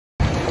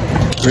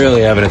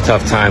Really having a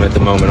tough time at the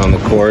moment on the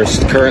course.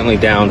 Currently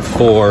down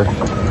 4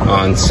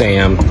 on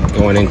Sam,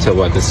 going into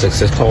what, the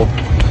sixth hole?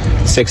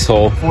 6th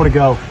hole. 4 to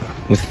go.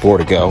 With 4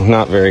 to go.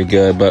 Not very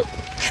good, but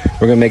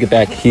we're gonna make it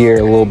back here.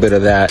 A little bit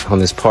of that on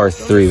this par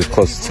 3 with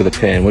closest to the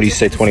pin. What do you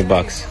say, 20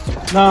 bucks?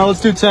 No,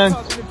 let's do 10.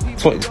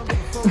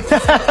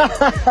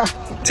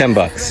 10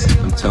 bucks.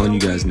 I'm telling you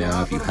guys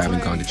now, if you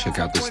haven't gone to check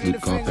out this Loop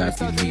Golf app,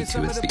 you need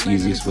to. It's the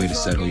easiest way to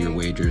settle your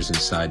wagers and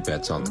side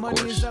bets on the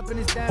course.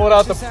 Pulled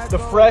out the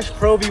fresh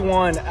Pro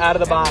V1 out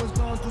of the box.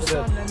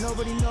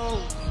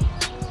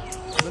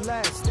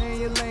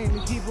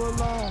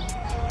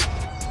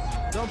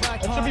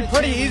 That should be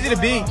pretty easy to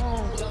beat.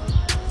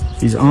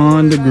 He's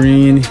on the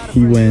green,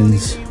 he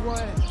wins.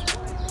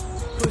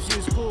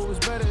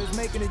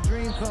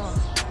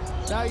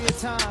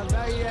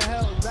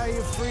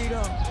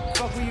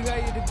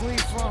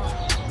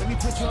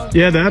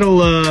 Yeah,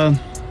 that'll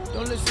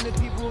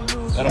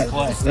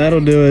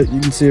do it. You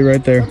can see it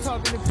right there.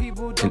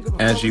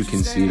 And as you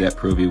can see, that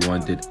Pro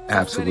V1 did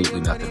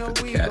absolutely nothing for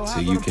the cat. So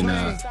you can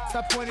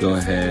go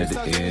ahead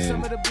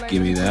and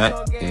give me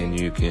that, and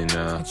you can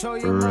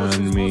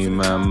run me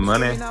my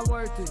money.